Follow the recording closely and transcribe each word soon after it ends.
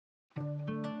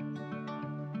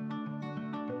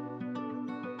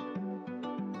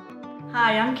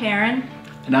Hi, I'm Karen.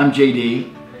 And I'm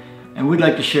JD, and we'd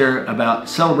like to share about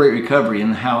Celebrate Recovery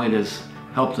and how it has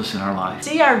helped us in our life.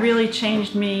 CR really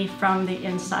changed me from the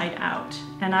inside out,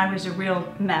 and I was a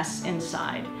real mess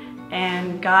inside.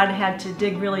 And God had to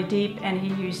dig really deep, and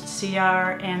He used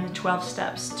CR and the 12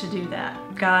 steps to do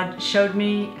that. God showed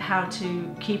me how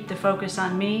to keep the focus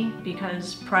on me,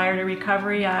 because prior to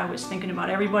recovery I was thinking about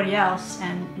everybody else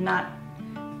and not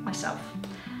myself.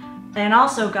 And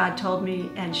also God told me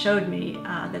and showed me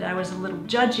that I was a little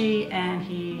judgy, and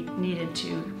He needed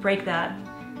to break that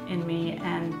in me,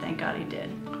 and thank God He did.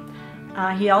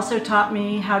 He also taught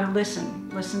me how to listen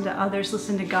to others,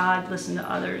 listen to God, listen to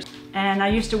others. And I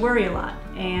used to worry a lot,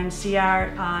 and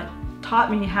CR taught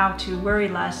me how to worry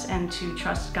less and to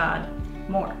trust God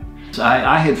more. So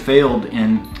I had failed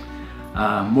in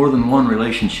more than one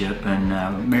relationship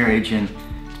and marriage, and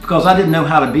because I didn't know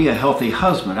how to be a healthy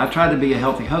husband. I tried to be a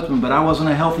healthy husband, but I wasn't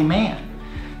a healthy man.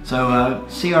 So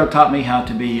CR taught me how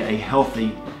to be a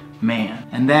healthy man,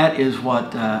 and that is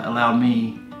what allowed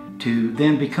me to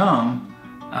then become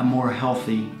a more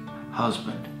healthy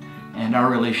husband. And our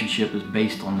relationship is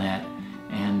based on that.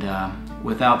 And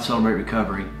without Celebrate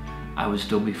Recovery, I would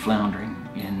still be floundering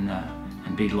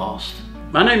and be lost.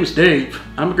 My name is Dave.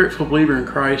 I'm a grateful believer in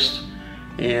Christ,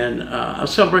 and I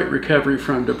celebrate recovery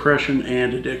from depression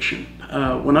and addiction.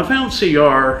 When I found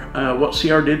CR, what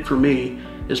CR did for me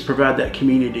is provide that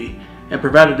community and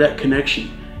provided that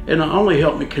connection. It not only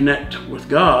helped me connect with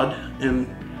God and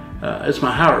as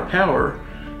my higher power,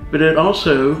 but it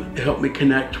also helped me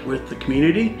connect with the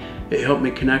community. It helped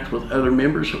me connect with other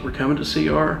members that were coming to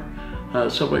CR,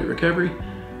 Celebrate Recovery.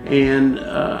 And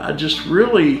I just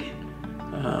really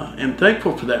am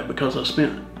thankful for that, because I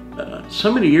spent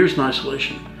so many years in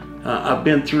isolation. I've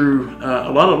been through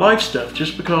a lot of life stuff.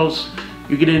 Just because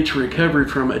you get into recovery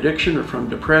from addiction or from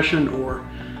depression or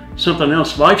something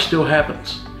else, life still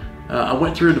happens. I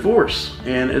went through a divorce,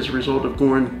 and as a result of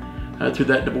going through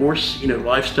that divorce,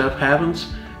 life stuff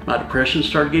happens. My depression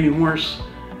started getting worse,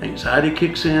 anxiety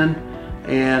kicks in,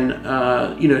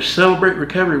 and Celebrate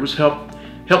Recovery was helped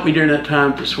me during that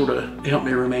time to sort of help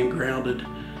me remain grounded.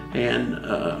 And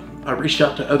I reached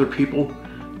out to other people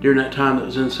during that time that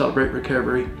was in Celebrate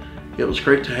Recovery. It was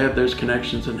great to have those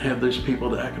connections and have those people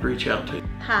that I could reach out to.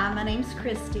 Hi, my name's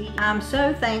Christy. I'm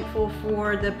so thankful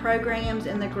for the programs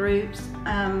and the groups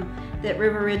that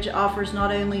River Ridge offers,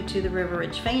 not only to the River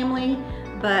Ridge family,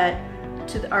 but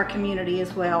to our community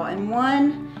as well. And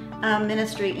one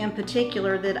ministry in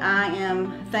particular that I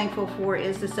am thankful for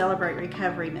is the Celebrate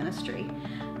Recovery ministry.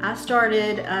 I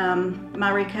started my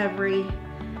recovery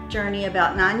journey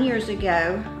about 9 years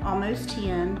ago, almost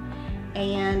 10,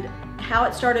 and how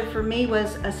it started for me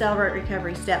was a Celebrate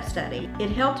Recovery step study. It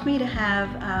helped me to have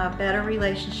a better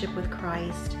relationship with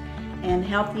Christ and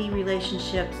healthy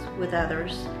relationships with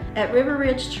others. At River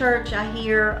Ridge Church, I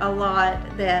hear a lot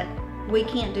that we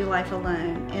can't do life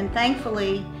alone, and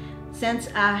thankfully, since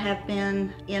I have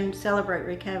been in Celebrate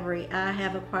Recovery, I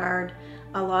have acquired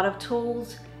a lot of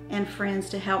tools and friends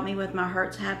to help me with my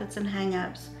hurts, habits, and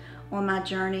hang-ups on my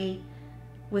journey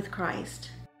with Christ.